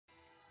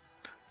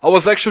I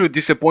was actually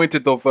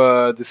disappointed of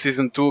the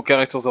season 2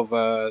 characters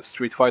of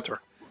Street Fighter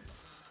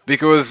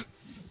because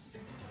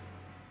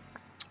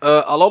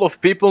a lot of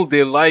people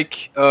they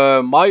like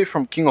Mai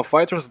from King of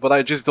Fighters, but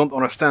I just don't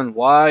understand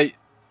why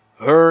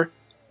her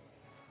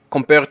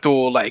compared to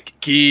like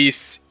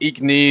Geese,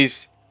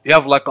 Ignis. You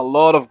have like a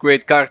lot of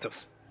great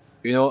characters.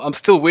 You know, I'm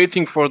still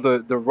waiting for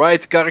the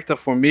right character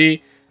for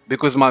me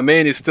because my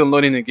main is still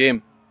not in the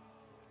game.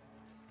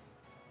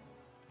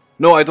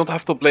 No, I don't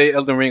have to play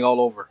Elden Ring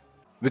all over.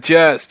 But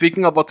yeah,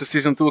 speaking about the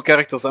season 2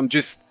 characters, I'm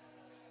just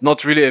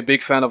not really a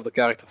big fan of the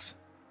characters.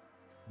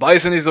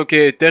 Bison is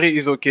okay, Terry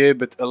is okay,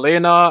 but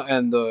Elena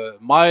and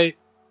Mai,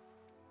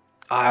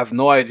 I have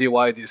no idea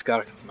why these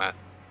characters, man.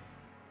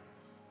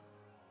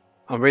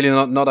 I'm really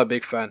not a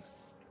big fan.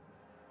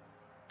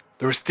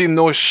 There's still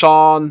no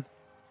Sean.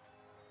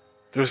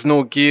 There's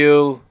no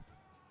Gil.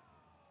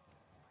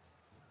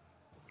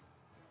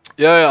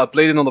 Yeah, I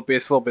played it on the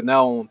PS4, but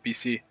now on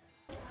PC.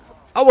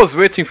 I was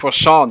waiting for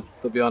Sean,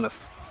 to be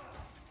honest.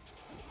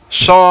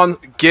 Sean,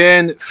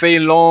 Gen, Fei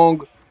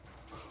Long.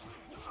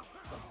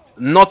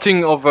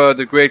 Nothing of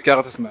the great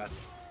characters, man.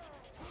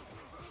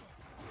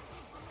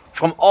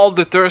 From all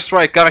the Third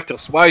Strike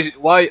characters,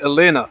 why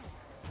Elena?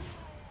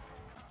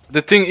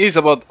 The thing is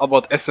about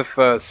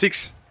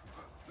SF6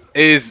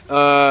 is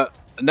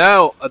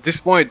now at this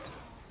point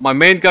my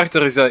main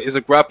character is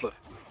a grappler,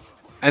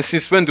 and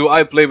since when do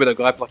I play with a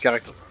grappler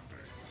character?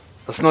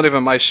 That's not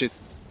even my shit.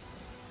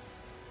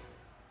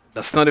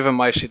 That's not even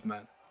my shit,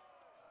 man.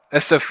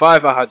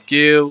 SF5 I had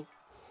Gil,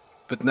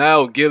 but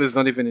now Gil is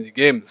not even in the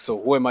game,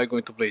 so who am I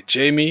going to play?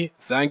 Jamie?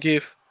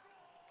 Zangief?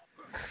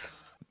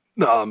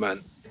 Nah,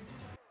 man.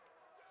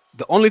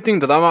 The only thing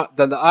that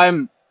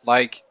I'm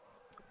like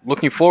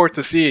looking forward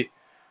to see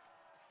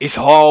is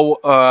how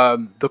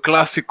the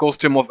classic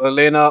costume of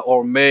Elena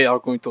or May are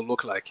going to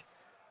look like.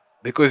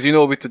 Because you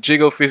know, with the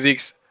jiggle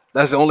physics,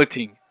 that's the only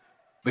thing.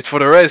 But for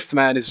the rest,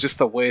 man, it's just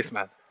a waste,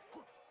 man.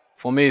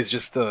 For me, it's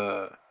just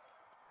a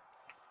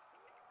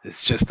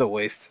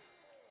waste.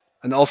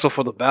 And also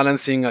for the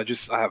balancing, I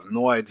have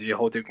no idea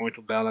how they're going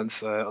to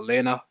balance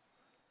Elena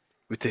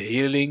with the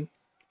healing.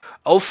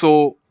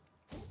 Also,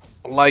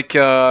 like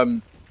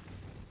what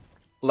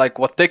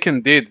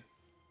Tekken did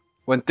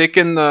when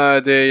Tekken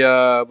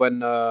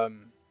when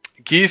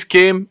Geese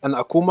came and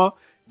Akuma,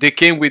 they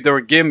came with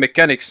their game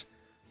mechanics.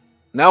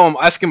 Now I'm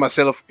asking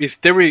myself, is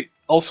Terry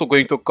also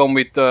going to come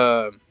with?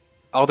 Are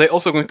they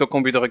also going to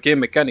come with their game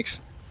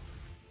mechanics?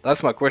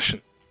 That's my question.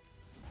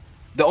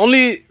 The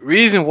only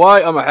reason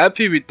why I'm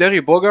happy with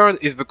Terry Bogard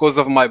is because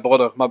of my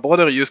brother. My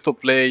brother used to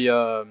play.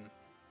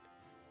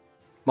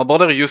 My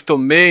brother used to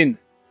main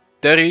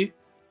Terry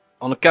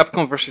on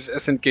Capcom vs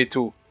SNK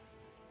 2.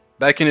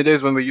 Back in the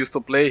days when we used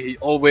to play, he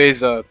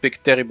always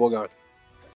picked Terry Bogard.